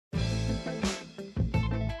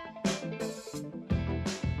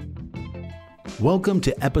Welcome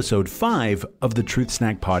to episode 5 of the Truth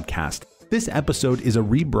Snack podcast. This episode is a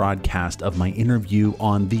rebroadcast of my interview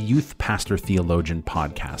on the Youth Pastor Theologian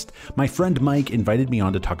podcast. My friend Mike invited me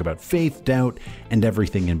on to talk about faith, doubt, and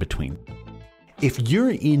everything in between. If you're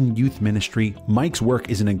in youth ministry, Mike's work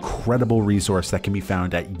is an incredible resource that can be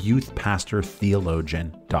found at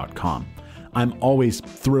youthpastortheologian.com. I'm always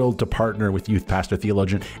thrilled to partner with Youth Pastor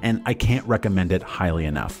Theologian, and I can't recommend it highly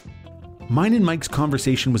enough. Mine and Mike's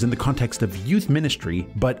conversation was in the context of youth ministry,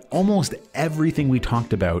 but almost everything we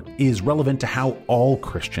talked about is relevant to how all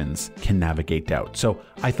Christians can navigate doubt. So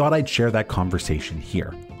I thought I'd share that conversation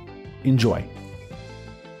here. Enjoy.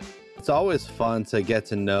 It's always fun to get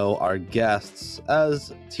to know our guests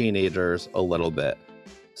as teenagers a little bit.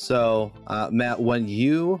 So, Matt, when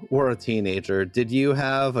you were a teenager, did you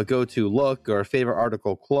have a go-to look or favorite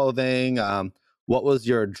article of clothing? What was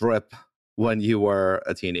your drip when you were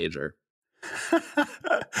a teenager?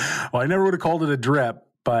 Well, I never would have called it a drip,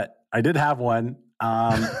 but I did have one.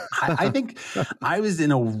 I think I was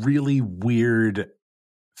in a really weird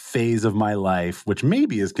phase of my life, which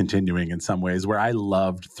maybe is continuing in some ways, where I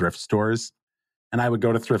loved thrift stores, and I would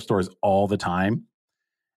go to thrift stores all the time.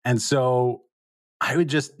 And so I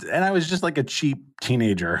was just like a cheap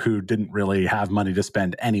teenager who didn't really have money to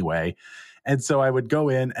spend anyway. And so I would go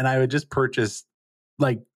in and I would just purchase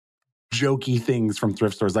like jokey things from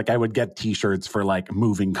thrift stores. Like I would get t-shirts for like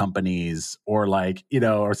moving companies or like,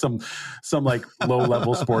 or some like low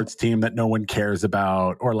level sports team that no one cares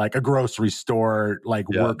about, or like a grocery store, like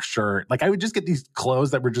work shirt. Like I would just get these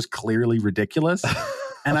clothes that were just clearly ridiculous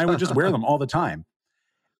and I would just wear them all the time.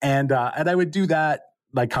 And I would do that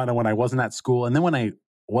like kind of when I wasn't at school. And then when I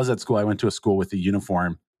was at school, I went to a school with a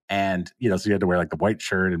uniform. And, so you had to wear like the white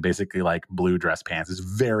shirt and basically like blue dress pants. It's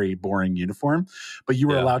a very boring uniform, but you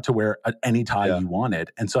were allowed to wear any tie you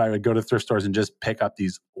wanted. And so I would go to thrift stores and just pick up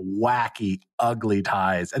these wacky, ugly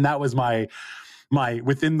ties. And that was my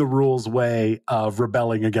within the rules way of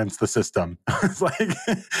rebelling against the system. It's like,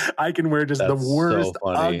 I can wear just the worst,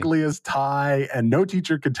 ugliest tie and no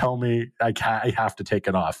teacher could tell me I have to take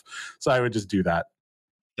it off. So I would just do that.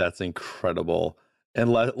 That's incredible.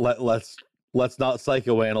 And let's not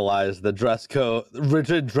psychoanalyze the dress code,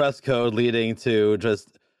 rigid dress code leading to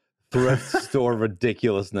just thrift store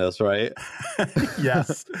ridiculousness, right?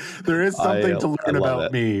 Yes, there is something to learn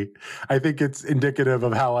about me. I think it's indicative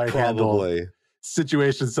of how I handle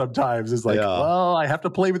situations sometimes. Is like, well, I have to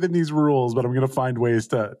play within these rules, but I'm going to find ways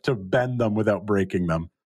to bend them without breaking them.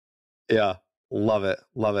 Yeah, love it.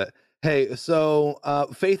 Hey, so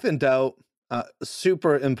faith and doubt.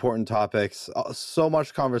 Super important topics. So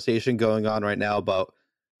much conversation going on right now about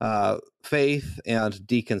faith and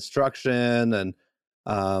deconstruction and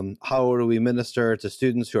how do we minister to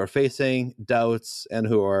students who are facing doubts and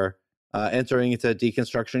who are entering into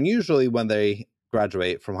deconstruction, usually when they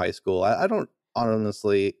graduate from high school. I don't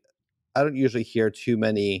usually hear too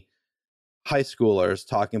many high schoolers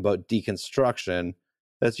talking about deconstruction.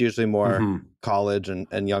 That's usually more college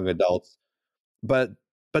and young adults. But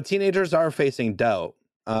teenagers are facing doubt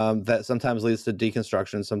that sometimes leads to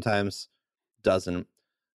deconstruction, sometimes doesn't.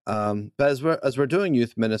 But as we're doing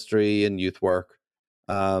youth ministry and youth work,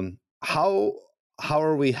 how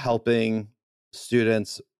are we helping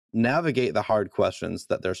students navigate the hard questions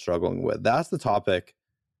that they're struggling with? That's the topic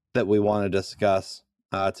that we want to discuss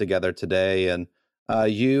together today. And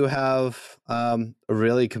you have a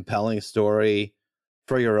really compelling story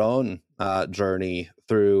for your own journey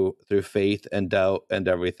through faith and doubt and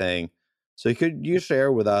everything. So could you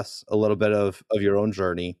share with us a little bit of your own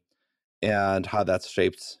journey and how that's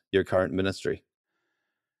shaped your current ministry?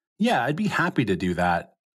 Yeah, I'd be happy to do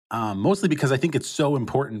that. Mostly because I think it's so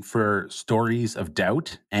important for stories of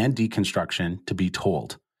doubt and deconstruction to be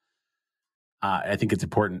told. I think it's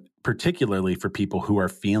important, particularly for people who are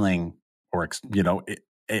feeling or,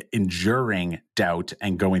 enduring doubt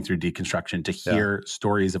and going through deconstruction, to hear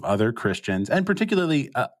stories of other Christians, and particularly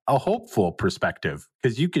a hopeful perspective,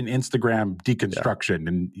 because you can Instagram deconstruction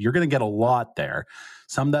and you're going to get a lot there,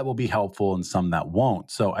 some that will be helpful and some that won't.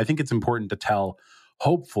 So I think it's important to tell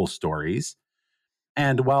hopeful stories.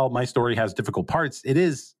 And while my story has difficult parts, it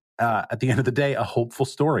is, at the end of the day, a hopeful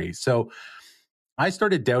story. So I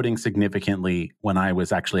started doubting significantly when I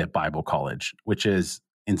was actually at Bible college, which is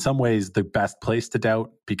in some ways the best place to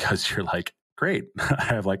doubt, because you're like, great, I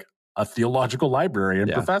have like a theological library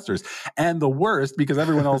and professors. And the worst, because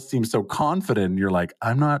everyone else seems so confident, and you're like,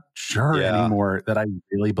 I'm not sure anymore that I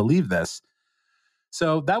really believe this.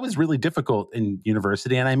 So that was really difficult in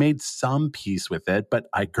university, and I made some peace with it, but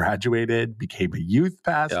I graduated, became a youth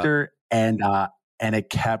pastor, and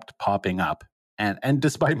it kept popping up. And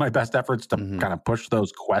despite my best efforts to kind of push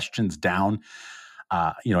those questions down,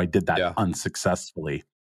 I did that unsuccessfully.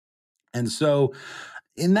 And so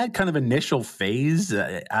in that kind of initial phase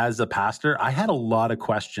as a pastor, I had a lot of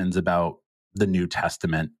questions about the New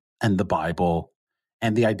Testament and the Bible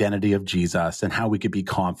and the identity of Jesus and how we could be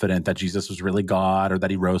confident that Jesus was really God or that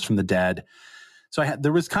he rose from the dead. So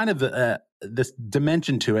there was kind of this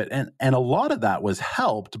dimension to it. And a lot of that was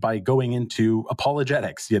helped by going into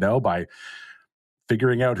apologetics, by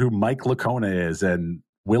figuring out who Mike Licona is and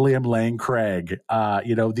William Lane Craig,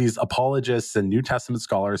 these apologists and New Testament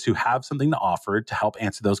scholars who have something to offer to help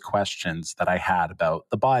answer those questions that I had about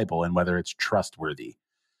the Bible and whether it's trustworthy.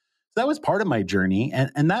 So that was part of my journey,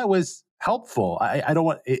 and that was helpful. I don't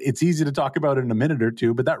want, it's easy to talk about it in a minute or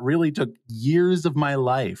two, but that really took years of my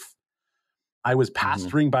life. I was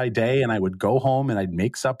pastoring by day, and I would go home and I'd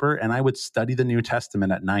make supper and I would study the New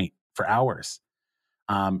Testament at night for hours.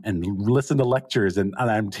 And listen to lectures, and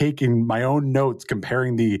I'm taking my own notes,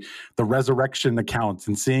 comparing the resurrection accounts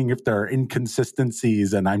and seeing if there are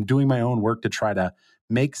inconsistencies, and I'm doing my own work to try to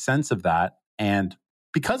make sense of that. And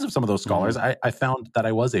because of some of those scholars, I found that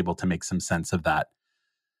I was able to make some sense of that.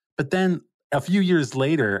 But then a few years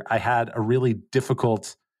later, I had a really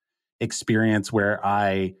difficult experience where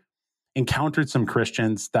I encountered some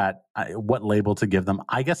Christians that, what label to give them?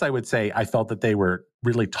 I guess I would say I felt that they were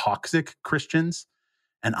really toxic Christians.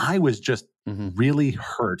 And I was just really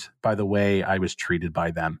hurt by the way I was treated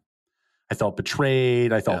by them. I felt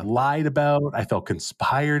betrayed. I felt lied about. I felt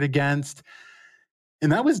conspired against.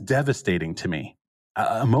 And that was devastating to me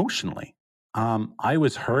emotionally. I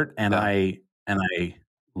was hurt, and I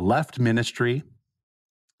left ministry,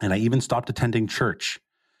 and I even stopped attending church.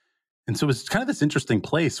 And so it was kind of this interesting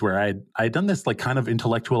place where I'd done this like kind of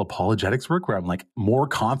intellectual apologetics work where I'm like more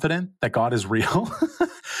confident that God is real.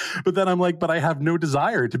 But then I'm like, but I have no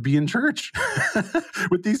desire to be in church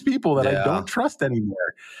with these people that I don't trust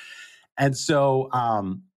anymore. And so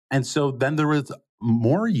then there was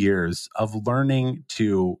more years of learning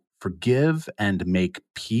to forgive and make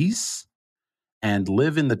peace and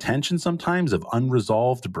live in the tension sometimes of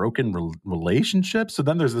unresolved, broken relationships. So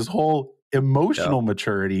then there's this whole emotional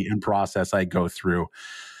maturity and process I go through.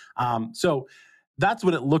 So that's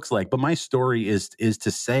what it looks like. But my story is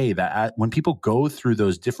to say that when people go through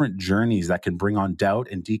those different journeys that can bring on doubt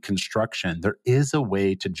and deconstruction, there is a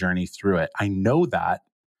way to journey through it. I know that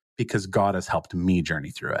because God has helped me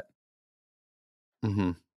journey through it.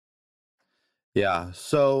 Yeah.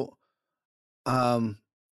 So,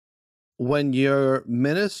 when you're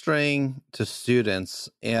ministering to students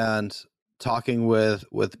and talking with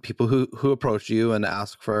people who approach you and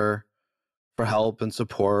ask for help and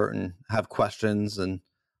support and have questions, and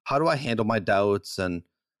how do I handle my doubts, and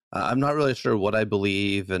I'm not really sure what I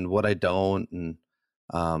believe and what I don't,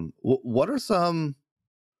 and what are some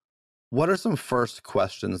first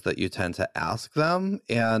questions that you tend to ask them,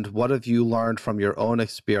 and what have you learned from your own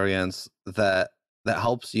experience that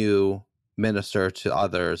helps you minister to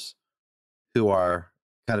others who are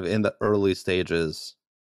kind of in the early stages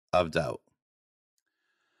of doubt?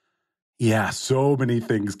 Yeah, so many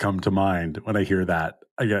things come to mind when I hear that.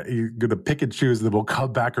 You're going to pick and choose, and then we'll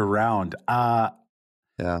come back around. I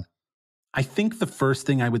think the first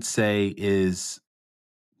thing I would say is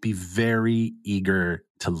be very eager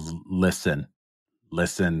to listen.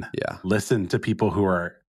 Listen to people who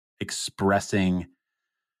are expressing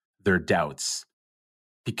their doubts,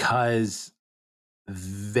 because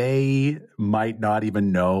they might not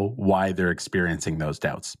even know why they're experiencing those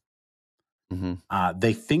doubts.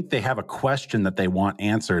 They think they have a question that they want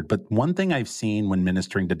answered. But one thing I've seen when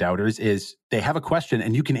ministering to doubters is they have a question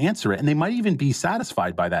and you can answer it, and they might even be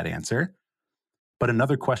satisfied by that answer, but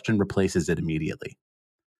another question replaces it immediately.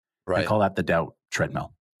 I call that the doubt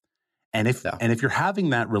treadmill. And if you're having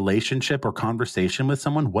that relationship or conversation with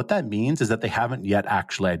someone, what that means is that they haven't yet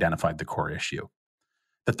actually identified the core issue.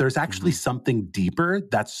 That there's actually something deeper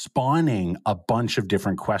that's spawning a bunch of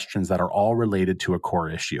different questions that are all related to a core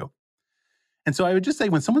issue. And so I would just say,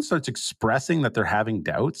 when someone starts expressing that they're having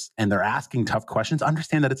doubts and they're asking tough questions,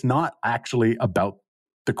 understand that it's not actually about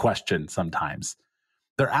the question sometimes.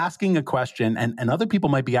 They're asking a question, and other people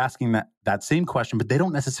might be asking that same question, but they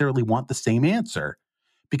don't necessarily want the same answer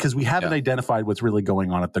because we haven't identified what's really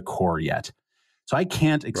going on at the core yet. So I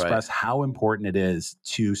can't express how important it is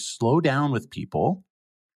to slow down with people,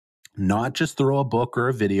 not just throw a book or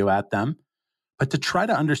a video at them, but to try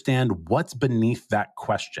to understand what's beneath that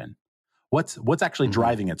question. What's actually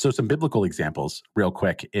driving it? So some biblical examples real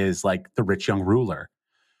quick is like the rich young ruler.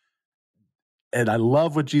 And I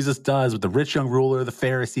love what Jesus does with the rich young ruler, the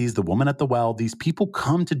Pharisees, the woman at the well. These people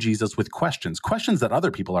come to Jesus with questions that other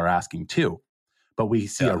people are asking too. But we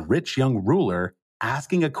see a rich young ruler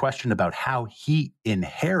asking a question about how he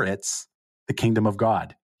inherits the kingdom of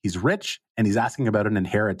God. He's rich and he's asking about an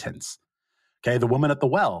inheritance. Okay, the woman at the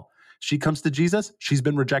well, she comes to Jesus. She's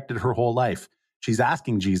been rejected her whole life. She's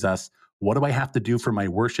asking Jesus, what do I have to do for my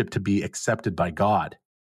worship to be accepted by God?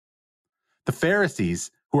 The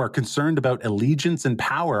Pharisees, who are concerned about allegiance and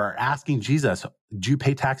power, are asking Jesus, do you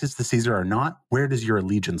pay taxes to Caesar or not? Where does your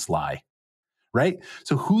allegiance lie? Right?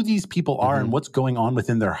 So who these people are and what's going on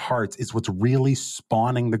within their hearts is what's really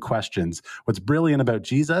spawning the questions. What's brilliant about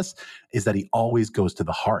Jesus is that he always goes to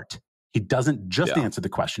the heart. He doesn't just answer the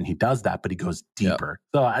question. He does that, but he goes deeper.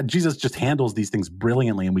 So Jesus just handles these things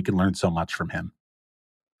brilliantly, and we can learn so much from him.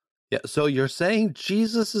 Yeah. So you're saying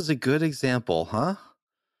Jesus is a good example, huh?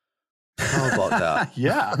 How about that?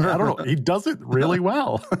 Yeah. I don't know. He does it really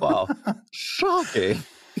well. Wow. Shocking.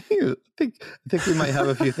 I think we might have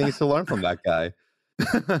a few things to learn from that guy.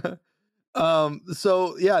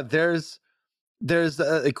 So yeah, there's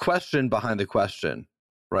a question behind the question,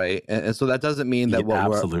 right? And so that doesn't mean that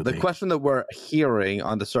the question that we're hearing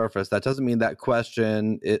on the surface, that doesn't mean that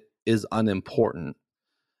question is unimportant.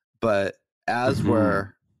 But as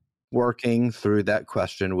we're working through that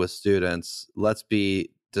question with students, let's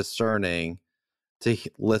be discerning to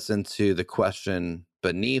listen to the question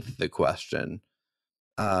beneath the question.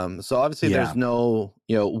 So obviously there's no,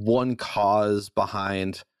 one cause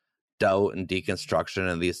behind doubt and deconstruction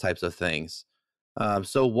and these types of things.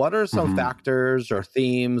 So what are some factors or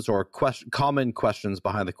themes or common questions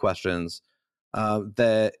behind the questions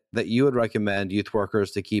that you would recommend youth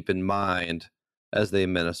workers to keep in mind as they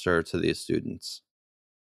minister to these students?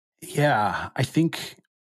 Yeah, I think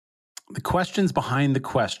the questions behind the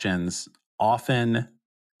questions often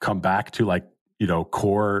come back to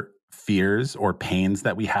core fears or pains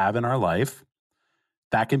that we have in our life.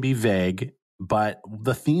 That can be vague, but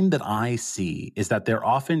the theme that I see is that they're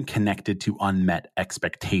often connected to unmet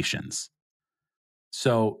expectations.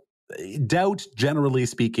 So doubt, generally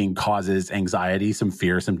speaking, causes anxiety, some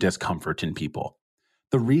fear, some discomfort in people.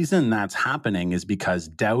 The reason that's happening is because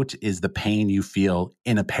doubt is the pain you feel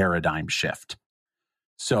in a paradigm shift.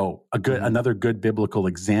 So another good biblical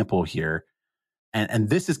example here, and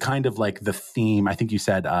this is kind of like the theme. I think you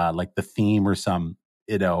said like the theme or some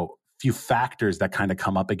few factors that kind of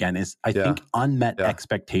come up again is I think unmet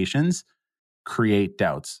expectations create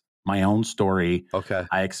doubts. My own story. Okay,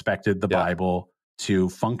 I expected the Bible to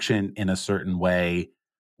function in a certain way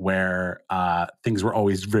where things were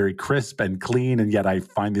always very crisp and clean, and yet I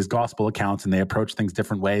find these gospel accounts and they approach things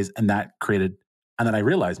different ways, and that created. And then I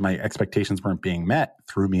realized my expectations weren't being met,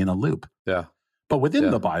 threw me in a loop. Yeah. But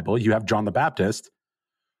within the Bible, you have John the Baptist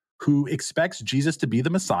who expects Jesus to be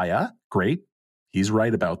the Messiah. Great. He's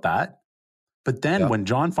right about that. But then when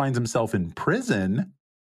John finds himself in prison,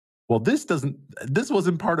 well, this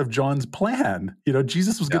wasn't part of John's plan.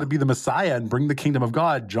 Jesus was going to be the Messiah and bring the kingdom of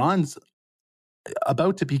God. John's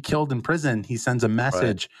about to be killed in prison. He sends a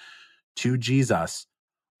message to Jesus.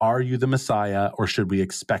 Are you the Messiah, or should we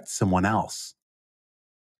expect someone else?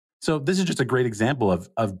 So this is just a great example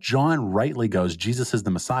of John rightly goes, Jesus is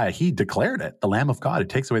the Messiah. He declared it, the Lamb of God who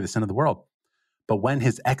takes away the sin of the world. But when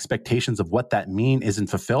his expectations of what that mean isn't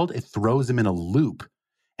fulfilled, it throws him in a loop.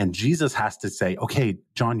 And Jesus has to say, okay,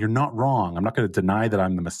 John, you're not wrong. I'm not going to deny that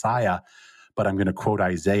I'm the Messiah, but I'm going to quote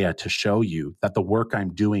Isaiah to show you that the work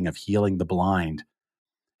I'm doing of healing the blind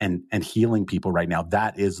and healing people right now,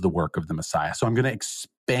 that is the work of the Messiah. So I'm going to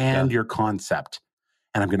expand your concept,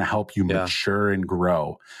 and I'm going to help you mature and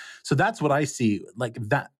grow. So that's what I see. Like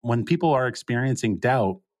that, when people are experiencing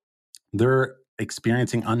doubt, they're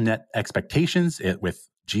experiencing unmet expectations with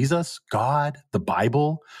Jesus, God, the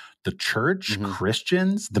Bible, the church,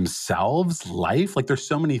 Christians, themselves, life. Like there's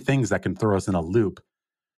so many things that can throw us in a loop.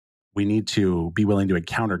 We need to be willing to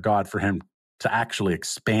encounter God for him to actually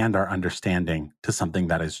expand our understanding to something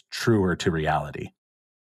that is truer to reality.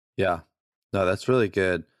 Yeah. No, that's really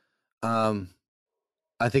good. I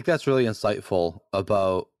think that's really insightful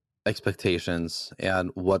about expectations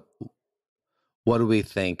and what do we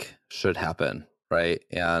think should happen, right?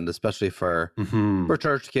 And especially for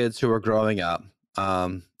church kids who are growing up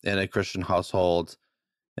in a Christian household,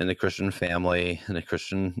 in a Christian family, in a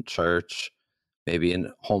Christian church, maybe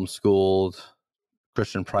in homeschooled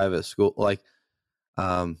Christian private school. Like,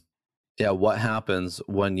 what happens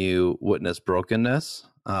when you witness brokenness,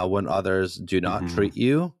 when others do not treat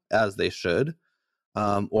you as they should?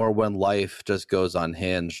 Or when life just goes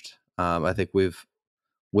unhinged. I think we've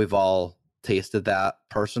all tasted that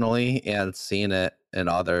personally and seen it in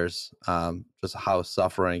others, just how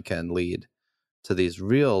suffering can lead to these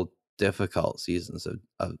real difficult seasons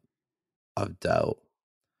of doubt.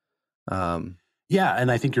 Yeah,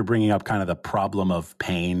 and I think you're bringing up kind of the problem of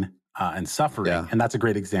pain and suffering, Yeah. and that's a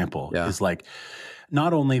great example. Yeah. Is like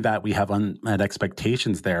not only that we have unmet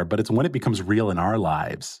expectations there, but it's when it becomes real in our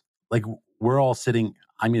lives. Like we're all sitting.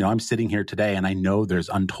 I'm sitting here today, and I know there's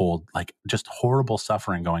untold, like just horrible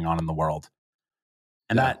suffering going on in the world,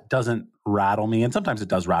 and Yeah. that doesn't rattle me. And sometimes it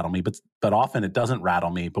does rattle me, but often it doesn't rattle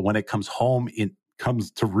me. But when it comes home, it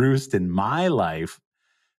comes to roost in my life.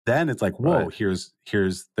 Then it's like, whoa, Right.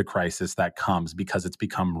 here's the crisis that comes because it's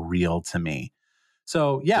become real to me.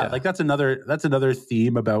 So yeah, like that's another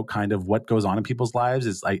theme about kind of what goes on in people's lives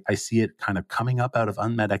is I see it kind of coming up out of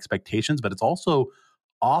unmet expectations, but it's also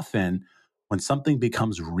often when something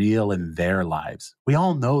becomes real in their lives. We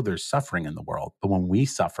all know there's suffering in the world, but when we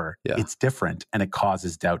suffer, Yeah. it's different and it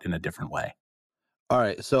causes doubt in a different way. All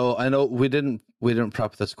right. So I know we didn't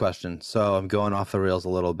prep this question, so I'm going off the rails a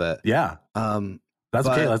little bit. Yeah. That's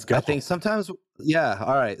okay. Let's go. I think sometimes, yeah.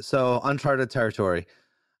 All right. So uncharted territory.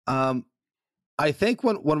 I think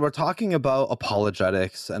when we're talking about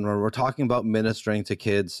apologetics and when we're talking about ministering to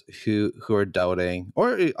kids who are doubting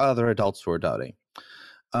or other adults who are doubting,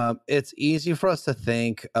 it's easy for us to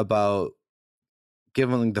think about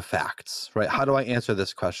giving the facts, right? How do I answer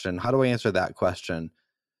this question? How do I answer that question?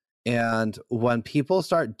 And when people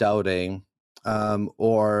start doubting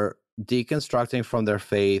or deconstructing from their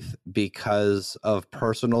faith because of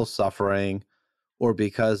personal suffering or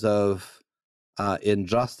because of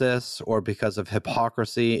injustice or because of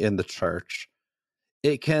hypocrisy in the church,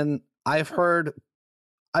 I've heard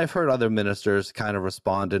other ministers kind of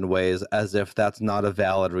respond in ways as if that's not a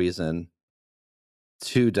valid reason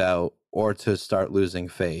to doubt or to start losing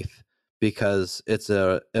faith because it's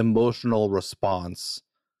a emotional response,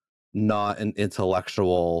 not an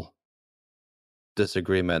intellectual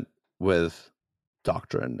disagreement with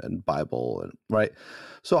doctrine and Bible, and right.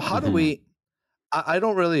 So how do we? I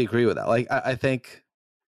don't really agree with that. Like I think,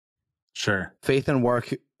 sure, faith and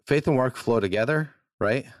work flow together,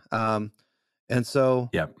 right? And so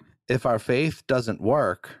yep. If our faith doesn't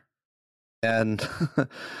work, and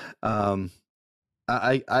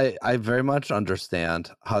I very much understand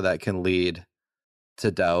how that can lead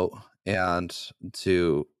to doubt and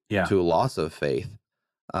to loss of faith.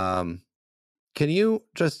 Can you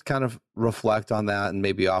just kind of reflect on that and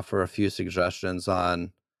maybe offer a few suggestions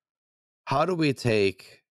on how do we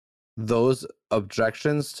take those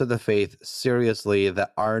objections to the faith seriously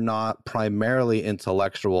that are not primarily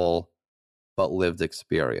intellectual but lived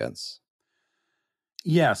experience?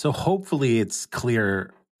 Yeah, so hopefully it's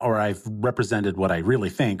clear, or I've represented what I really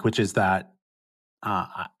think, which is that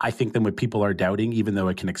I think that when people are doubting, even though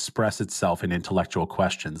it can express itself in intellectual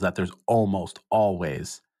questions, that there's almost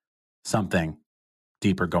always something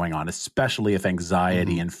deeper going on, especially if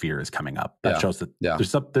anxiety and fear is coming up. That shows that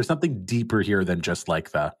there's something deeper here than just like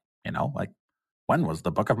like when was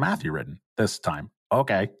the book of Matthew written? This time.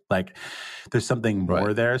 Okay. Like there's something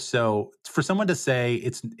more there. So for someone to say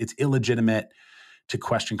it's illegitimate to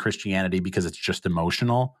question Christianity because it's just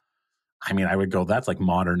emotional, I mean, I would go, that's like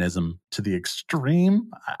modernism to the extreme.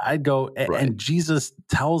 I'd go, and Jesus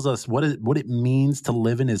tells us what it means to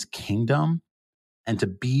live in his kingdom and to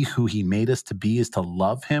be who he made us to be is to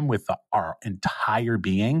love him with our entire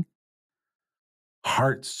being,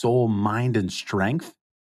 heart, soul, mind, and strength.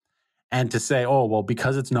 And to say, oh, well,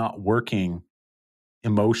 because it's not working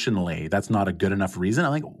emotionally, that's not a good enough reason.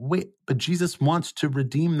 I'm like, wait, but Jesus wants to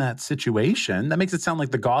redeem that situation. That makes it sound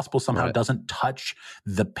like the gospel somehow doesn't touch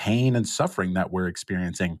the pain and suffering that we're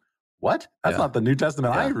experiencing. What? That's not the New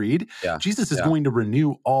Testament I read. Jesus is going to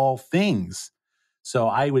renew all things. So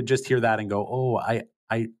I would just hear that and go, oh, I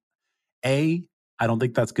don't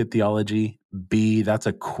think that's good theology. B, that's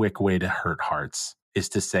a quick way to hurt hearts, is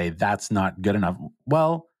to say that's not good enough.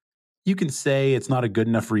 Well, you can say it's not a good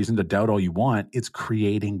enough reason to doubt all you want. It's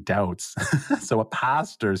creating doubts. So a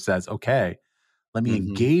pastor says, okay, let me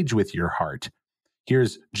engage with your heart.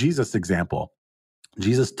 Here's Jesus' example.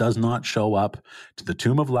 Jesus does not show up to the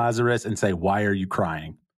tomb of Lazarus and say, why are you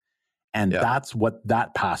crying? And that's what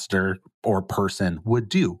that pastor or person would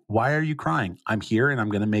do. Why are you crying? I'm here and I'm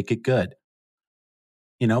going to make it good.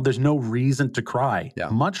 There's no reason to cry.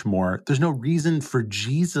 Much more, there's no reason for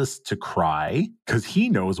Jesus to cry because he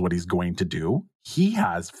knows what he's going to do. He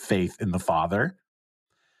has faith in the Father.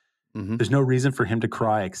 There's no reason for him to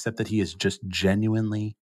cry except that he is just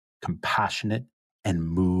genuinely compassionate and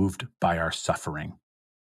moved by our suffering.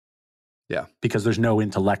 Yeah. Because there's no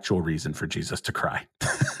intellectual reason for Jesus to cry.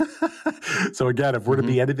 So again, if we're to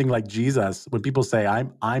be anything like Jesus, when people say,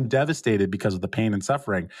 I'm devastated because of the pain and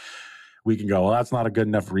suffering, we can go, well, that's not a good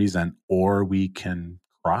enough reason. Or we can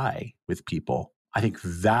cry with people. I think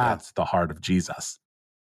that's the heart of Jesus.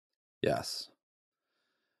 Yes.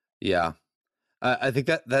 Yeah. I think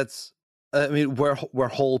that's, I mean, we're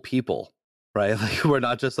whole people, right? Like we're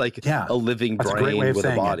not just like Yeah, a living that's a great way brain of with a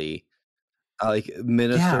saying it. body. Like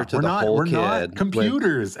minister Yeah, to the whole we're kid not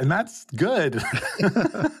computers, and that's good.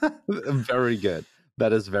 Very good.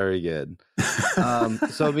 That is very good.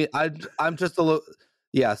 So I mean, I'm just a little,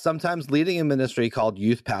 yeah. Sometimes leading a ministry called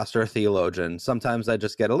youth pastor theologian. Sometimes I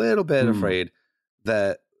just get a little bit afraid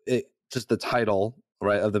that just the title,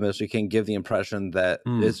 right, of the ministry can give the impression that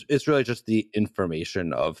it's really just the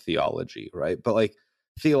information of theology, right? But like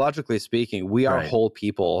theologically speaking, we are whole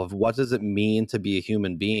people. Of what does it mean to be a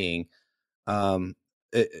human being?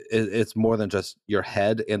 It's more than just your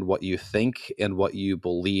head and what you think and what you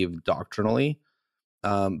believe doctrinally,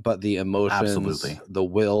 but the emotions, Absolutely. the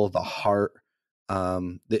will, the heart.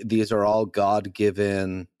 These are all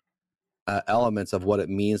God-given elements of what it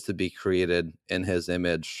means to be created in His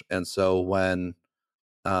image. And so when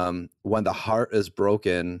the heart is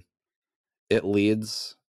broken, it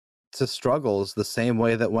leads to struggles the same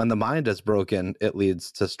way that when the mind is broken, it leads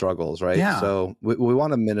to struggles, right? Yeah. So we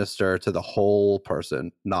want to minister to the whole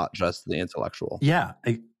person, not just the intellectual. Yeah,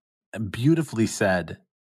 beautifully said.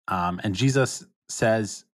 And Jesus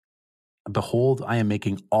says, "Behold, I am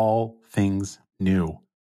making all things new."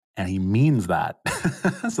 And He means that.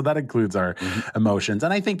 So that includes our emotions.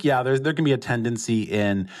 And I think, yeah, there can be a tendency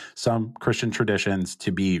in some Christian traditions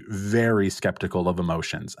to be very skeptical of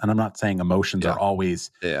emotions. And I'm not saying emotions are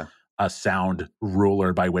always a sound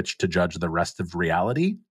ruler by which to judge the rest of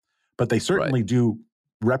reality, but they certainly do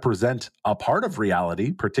represent a part of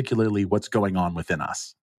reality, particularly what's going on within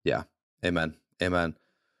us. Yeah. Amen. Amen.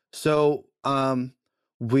 So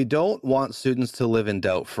we don't want students to live in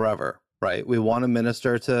doubt forever, right? We want to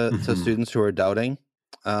minister to students who are doubting.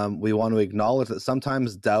 We want to acknowledge that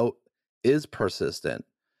sometimes doubt is persistent,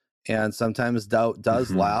 and sometimes doubt does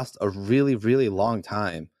last a really, really long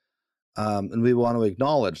time. And we want to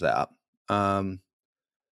acknowledge that.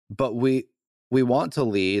 But we want to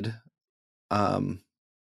lead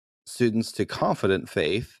students to confident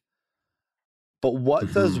faith. But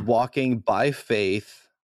what does walking by faith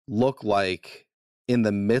look like in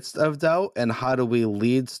the midst of doubt? And how do we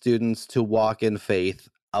lead students to walk in faith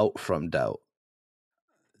out from doubt?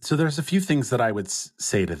 So there's a few things that I would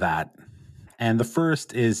say to that. And the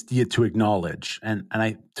first is to acknowledge, and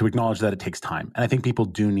to acknowledge that it takes time. And I think people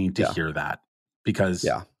do need to hear that because,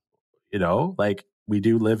 you know, like we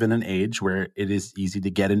do live in an age where it is easy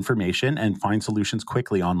to get information and find solutions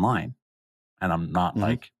quickly online. And I'm not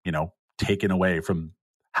like, you know, taken away from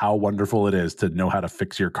how wonderful it is to know how to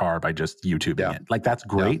fix your car by just YouTubing it. Like that's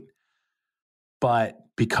great. But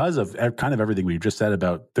because of kind of everything we've just said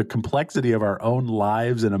about the complexity of our own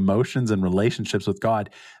lives and emotions and relationships with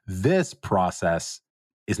God, this process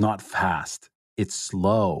is not fast. It's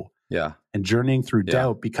slow. Yeah. And journeying through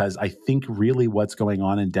doubt, because I think really what's going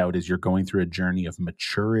on in doubt is you're going through a journey of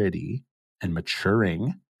maturity and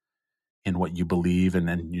maturing in what you believe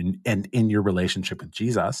and in your relationship with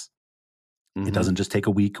Jesus. It doesn't just take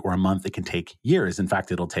a week or a month. It can take years. In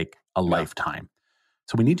fact, it'll take a lifetime.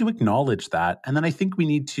 So we need to acknowledge that. And then I think we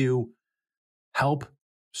need to help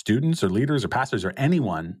students or leaders or pastors or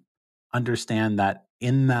anyone understand that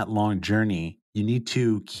in that long journey, you need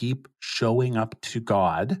to keep showing up to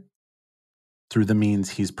God through the means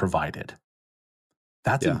He's provided.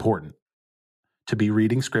 That's important. To be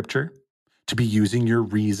reading scripture, to be using your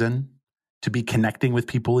reason, to be connecting with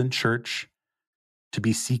people in church, to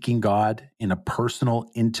be seeking God in a personal,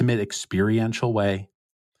 intimate, experiential way.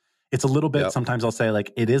 It's a little bit, sometimes I'll say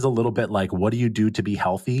like, it is a little bit like, what do you do to be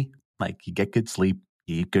healthy? Like you get good sleep,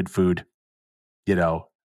 you eat good food, you know,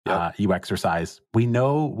 you exercise. We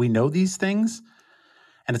know these things.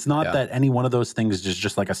 And it's not that any one of those things is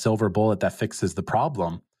just like a silver bullet that fixes the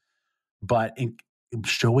problem. But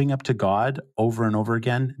showing up to God over and over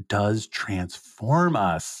again does transform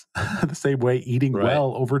us. The same way eating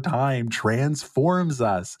well over time transforms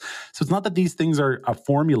us. So it's not that these things are a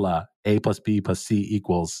formula, A plus B plus C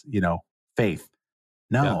equals, you know, faith.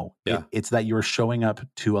 No, it's that you're showing up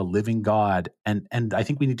to a living God. And I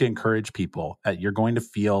think we need to encourage people that you're going to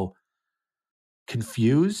feel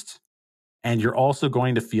confused and you're also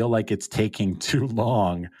going to feel like it's taking too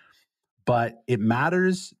long. But it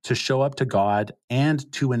matters to show up to God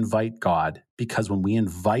and to invite God, because when we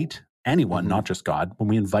invite anyone, not just God, when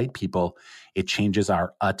we invite people, it changes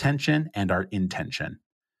our attention and our intention.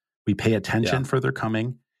 We pay attention for their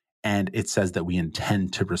coming, and it says that we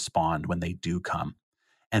intend to respond when they do come.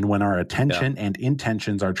 And when our attention and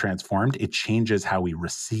intentions are transformed, it changes how we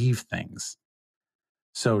receive things.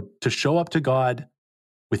 So to show up to God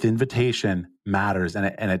with invitation matters, and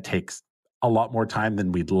it takes a lot more time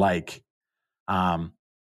than we'd like.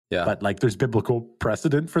 Yeah. But like there's biblical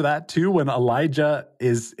precedent for that too. When Elijah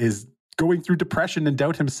is going through depression and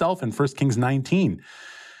doubt himself in 1 Kings 19,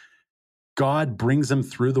 God brings him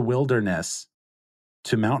through the wilderness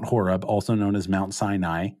to Mount Horeb, also known as Mount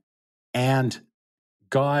Sinai. And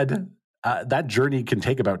God, that journey can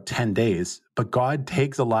take about 10 days, but God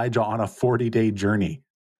takes Elijah on a 40-day journey.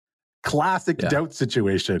 Classic doubt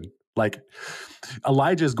situation. Like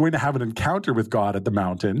Elijah is going to have an encounter with God at the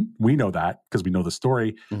mountain. We know that because we know the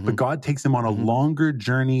story. But God takes him on a longer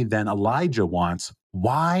journey than Elijah wants.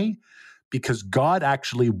 Why? Because God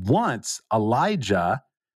actually wants Elijah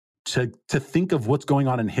to think of what's going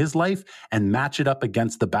on in his life and match it up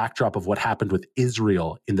against the backdrop of what happened with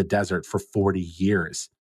Israel in the desert for 40 years.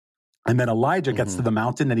 And then Elijah gets to the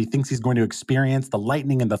mountain and he thinks he's going to experience the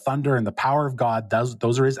lightning and the thunder and the power of God.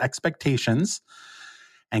 Those are his expectations.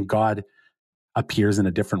 And God appears in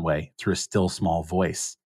a different way through a still small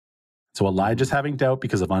voice. So Elijah's having doubt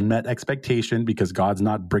because of unmet expectation, because God's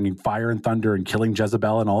not bringing fire and thunder and killing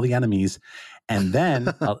Jezebel and all the enemies. And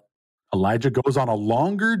then Elijah goes on a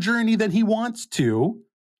longer journey than he wants to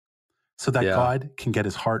so that God can get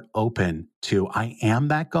his heart open to, I am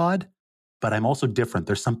that God, but I'm also different.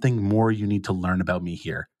 There's something more you need to learn about me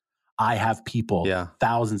here. I have people,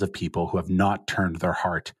 thousands of people who have not turned their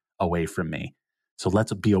heart away from me. So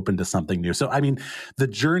let's be open to something new. So, I mean, the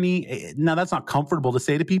journey, now that's not comfortable to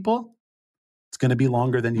say to people. It's going to be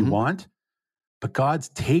longer than you want, but God's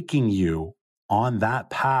taking you on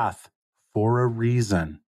that path for a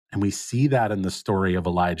reason. And we see that in the story of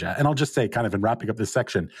Elijah. And I'll just say, kind of in wrapping up this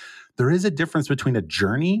section, there is a difference between a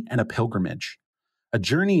journey and a pilgrimage. A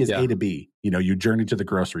journey is A to B. You know, you journey to the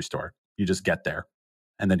grocery store. You just get there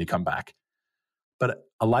and then you come back. But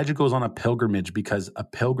Elijah goes on a pilgrimage because a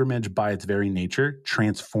pilgrimage by its very nature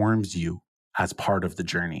transforms you as part of the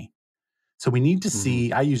journey. So we need to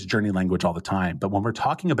see, I use journey language all the time, but when we're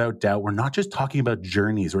talking about doubt, we're not just talking about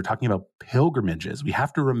journeys, we're talking about pilgrimages. We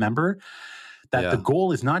have to remember that the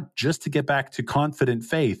goal is not just to get back to confident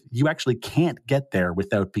faith. You actually can't get there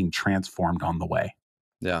without being transformed on the way.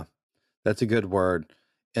 Yeah, that's a good word.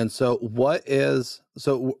 And so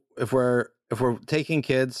if we're taking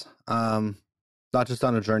kids, not just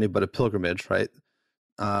on a journey, but a pilgrimage, right?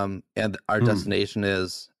 And our destination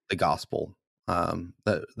is the gospel,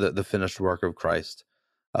 the finished work of Christ,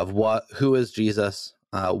 of who is Jesus,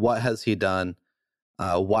 what has he done,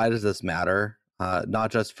 why does this matter?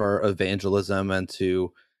 Not just for evangelism and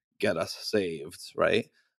to get us saved, right?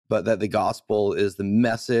 But that the gospel is the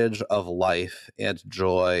message of life and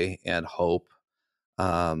joy and hope.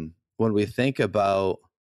 When we think about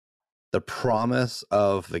the promise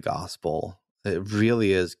of the gospel, it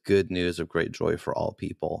really is good news of great joy for all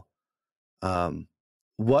people.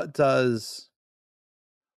 What does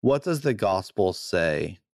the gospel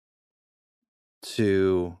say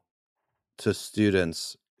to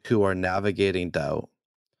students who are navigating doubt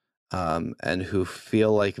and who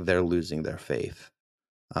feel like they're losing their faith?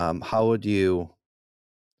 How would you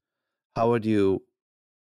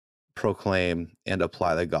proclaim and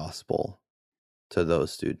apply the gospel to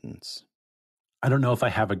those students? I don't know if I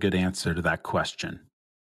have a good answer to that question,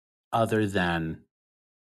 other than,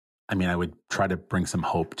 I would try to bring some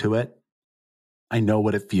hope to it. I know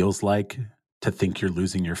what it feels like to think you're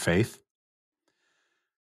losing your faith.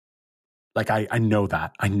 Like, I know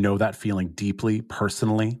that. I know that feeling deeply,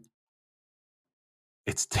 personally.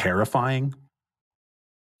 It's terrifying.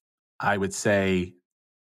 I would say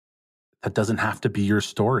that doesn't have to be your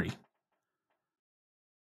story.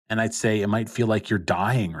 And I'd say it might feel like you're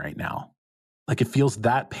dying right now. Like, it feels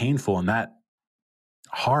that painful and that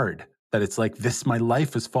hard that it's like, my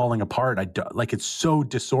life is falling apart. Like, it's so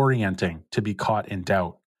disorienting to be caught in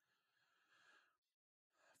doubt.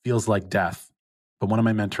 Feels like death. But one of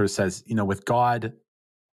my mentors says, with God,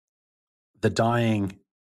 the dying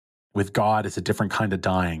with God is a different kind of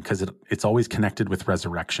dying because it's always connected with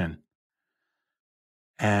resurrection.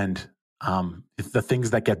 And the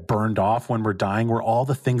things that get burned off when we're dying were all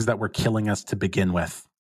the things that were killing us to begin with.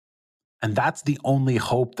 And that's the only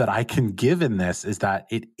hope that I can give in this, is that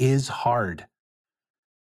it is hard.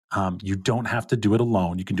 You don't have to do it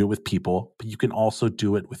alone. You can do it with people, but you can also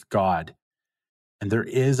do it with God. And there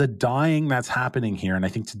is a dying that's happening here. And I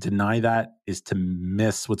think to deny that is to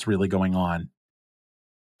miss what's really going on.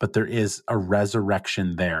 But there is a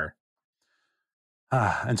resurrection there.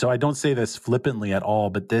 And so I don't say this flippantly at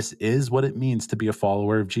all, but this is what it means to be a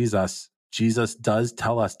follower of Jesus. Jesus does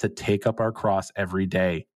tell us to take up our cross every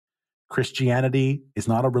day. Christianity is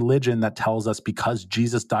not a religion that tells us because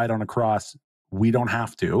Jesus died on a cross, we don't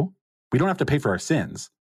have to. We don't have to pay for our sins,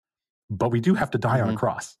 but we do have to die on a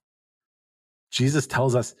cross. Jesus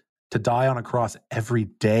tells us to die on a cross every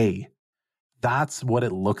day. That's what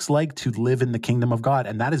it looks like to live in the kingdom of God.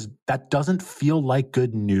 And that doesn't feel like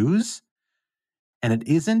good news. And it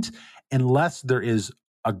isn't unless there is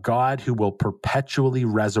a God who will perpetually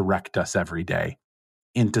resurrect us every day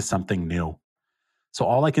into something new. So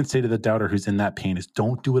all I can say to the doubter who's in that pain is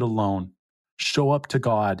don't do it alone. Show up to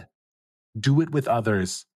God. Do it with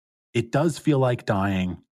others. It does feel like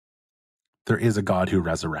dying. There is a God who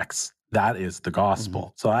resurrects. That is the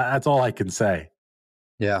gospel. So that's all I can say.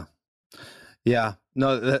 Yeah. Yeah.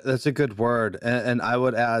 No, that's a good word. And I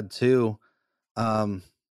would add too, the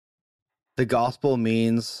gospel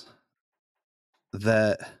means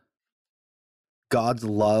that God's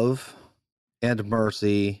love and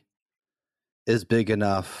mercy is big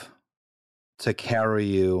enough to carry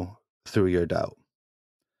you through your doubt,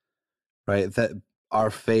 right? That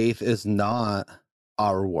our faith is not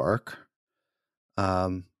our work,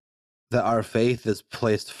 that our faith is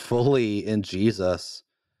placed fully in Jesus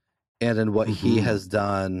and in what he has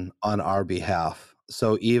done on our behalf.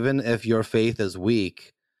 So even if your faith is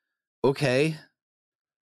weak, okay,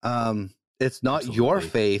 it's not your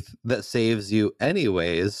faith that saves you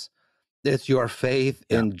anyways. It's your faith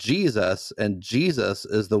in Jesus, and Jesus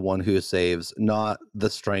is the one who saves, not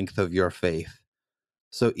the strength of your faith.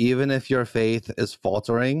 So even if your faith is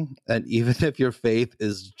faltering, and even if your faith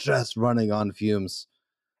is just running on fumes,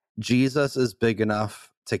 Jesus is big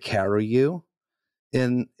enough to carry you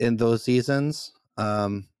in those seasons.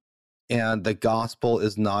 And the gospel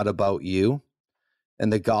is not about you,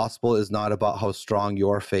 and the gospel is not about how strong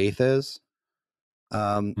your faith is.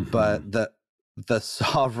 But the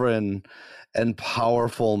sovereign and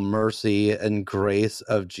powerful mercy and grace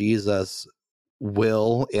of Jesus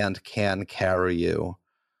will and can carry you.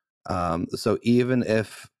 So even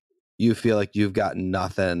if you feel like you've got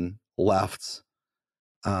nothing left,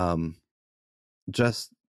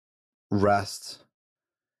 just rest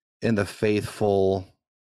in the faithful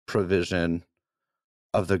provision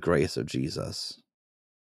of the grace of Jesus.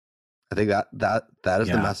 I think that is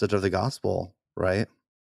the message of the gospel, right?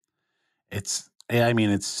 It's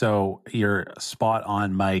so, you're spot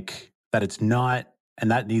on, Mike, that it's not,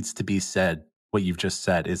 and that needs to be said, what you've just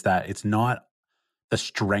said, is that it's not the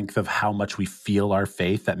strength of how much we feel our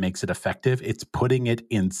faith that makes it effective. It's putting it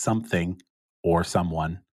in something or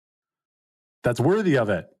someone that's worthy of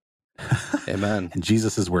it. Amen. And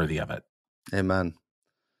Jesus is worthy of it. Amen.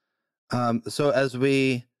 So as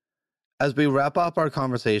we wrap up our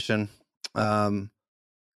conversation,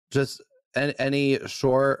 just any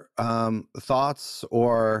short thoughts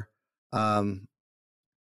or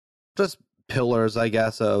just pillars, I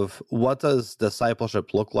guess, of what does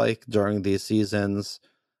discipleship look like during these seasons?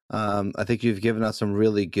 I think you've given us some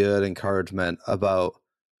really good encouragement about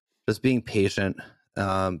just being patient,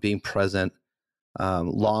 being present,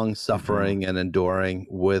 long suffering and enduring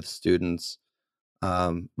with students.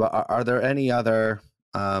 But are there any other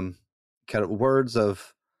kind of words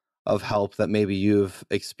of help that maybe you've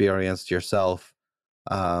experienced yourself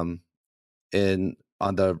on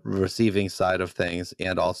the receiving side of things,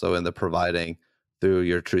 and also in the providing through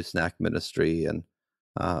your Truth Snack ministry? And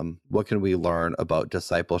what can we learn about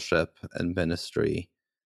discipleship and ministry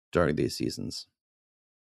during these seasons?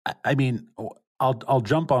 I mean, I'll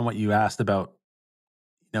jump on what you asked about,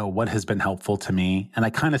 what has been helpful to me. And I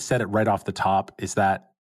kind of said it right off the top, is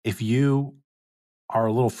that if you are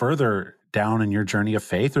a little further down in your journey of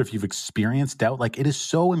faith, or if you've experienced doubt, like, it is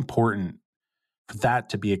so important for that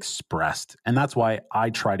to be expressed. And that's why I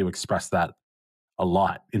try to express that a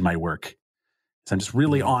lot in my work. So I'm just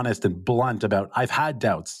really honest and blunt about, I've had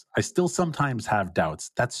doubts. I still sometimes have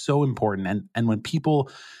doubts. That's so important. And when people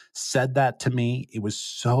said that to me, it was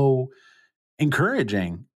so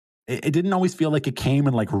encouraging. It didn't always feel like it came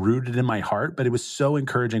and like rooted in my heart, but it was so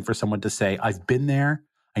encouraging for someone to say, I've been there.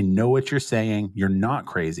 I know what you're saying. You're not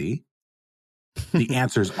crazy. The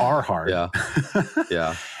answers are hard.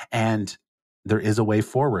 Yeah. And there is a way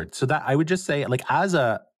forward. So that I would just say, like, as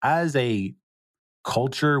a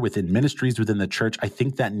culture within ministries within the church, I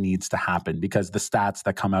think that needs to happen, because the stats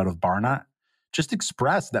that come out of Barna just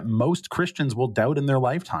express that most Christians will doubt in their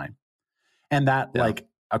lifetime. And that like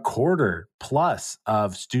a quarter plus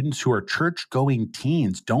of students who are church-going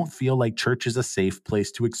teens don't feel like church is a safe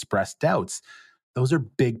place to express doubts. Those are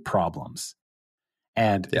big problems.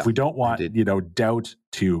 And if we don't want, doubt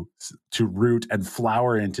to root and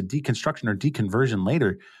flower into deconstruction or deconversion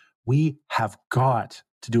later, we have got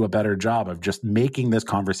to do a better job of just making this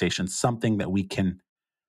conversation something that we can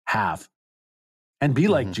have, and be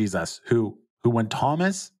like Jesus, who when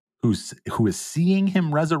Thomas, who is seeing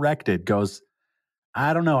him resurrected, goes,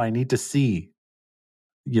 I don't know, I need to see,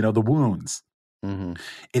 the wounds. Mm-hmm.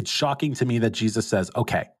 It's shocking to me that Jesus says,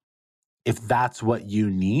 okay, if that's what you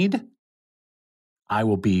need, I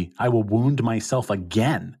will wound myself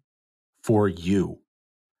again for you.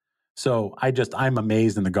 So I'm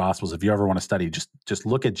amazed in the Gospels. If you ever want to study, just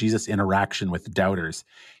look at Jesus' interaction with doubters,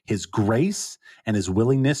 his grace and his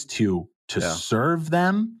willingness to serve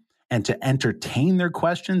them and to entertain their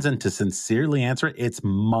questions and to sincerely answer it. It's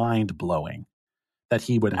mind-blowing that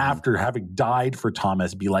he would, after having died for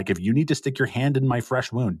Thomas, be like, if you need to stick your hand in my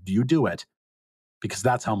fresh wound, you do it, because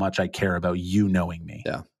that's how much I care about you knowing me.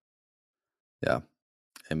 Yeah. Yeah.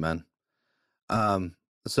 Amen.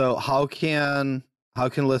 So how can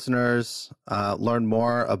listeners learn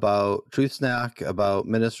more about Truth Snack, about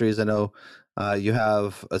ministries? I know you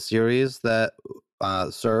have a series that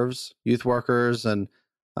serves youth workers and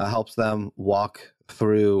helps them walk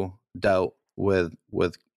through doubt with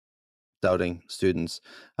doubting students.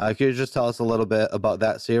 Could you just tell us a little bit about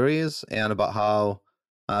that series and about how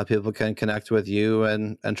people can connect with you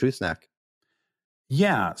and Truth Snack?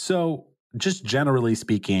 Yeah. So just generally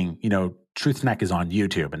speaking, Truth Snack is on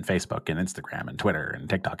YouTube and Facebook and Instagram and Twitter and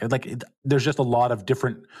TikTok. There's just a lot of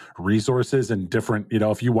different resources and different,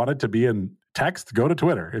 if you want it to be in text, go to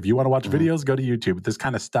Twitter. If you want to watch videos, go to YouTube. There's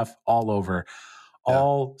kind of stuff all over,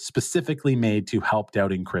 all specifically made to help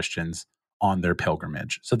doubting Christians on their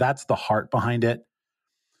pilgrimage. So that's the heart behind it.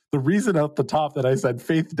 The reason at the top that I said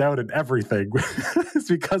faith, doubt, and everything is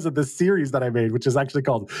because of the series that I made, which is actually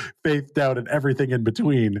called Faith, Doubt, and Everything in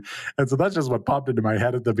Between. And so that's just what popped into my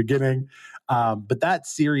head at the beginning. But that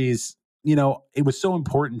series, it was so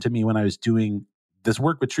important to me when I was doing this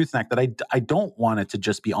work with Truth Snack that I don't want it to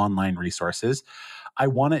just be online resources. I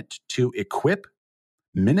want it to equip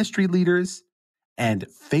ministry leaders and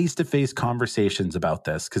face-to-face conversations about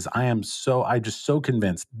this, because I'm just so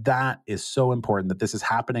convinced that is so important, that this is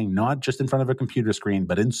happening not just in front of a computer screen,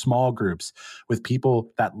 but in small groups with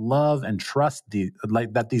people that love and trust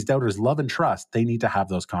that these doubters love and trust. They need to have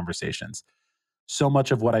those conversations. So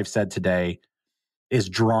much of what I've said today is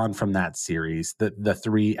drawn from that series. The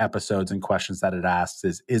 3 episodes and questions that it asks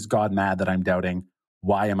is God mad that I'm doubting?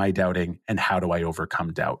 Why am I doubting? And how do I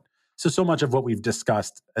overcome doubt? So much of what we've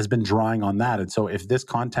discussed has been drawing on that. And so if this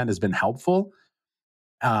content has been helpful,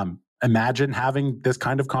 imagine having this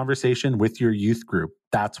kind of conversation with your youth group.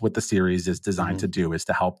 That's what the series is designed to do, is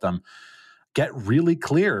to help them get really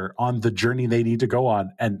clear on the journey they need to go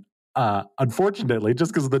on. And unfortunately,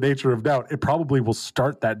 just because of the nature of doubt, it probably will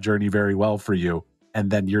start that journey very well for you. And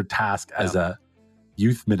then your task as a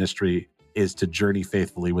youth ministry is to journey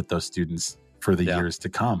faithfully with those students for the years to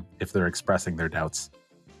come if they're expressing their doubts.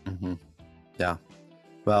 Mm-hmm. Yeah.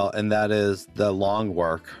 Well, and that is the long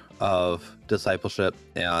work of discipleship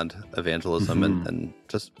and evangelism and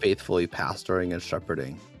just faithfully pastoring and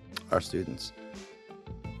shepherding our students.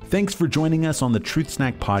 Thanks for joining us on the Truth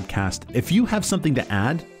Snack podcast. If you have something to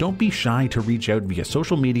add, don't be shy to reach out via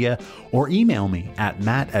social media or email me at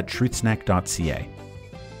matt@truthsnack.ca.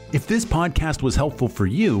 If this podcast was helpful for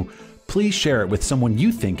you, please share it with someone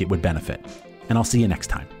you think it would benefit. And I'll see you next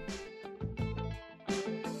time.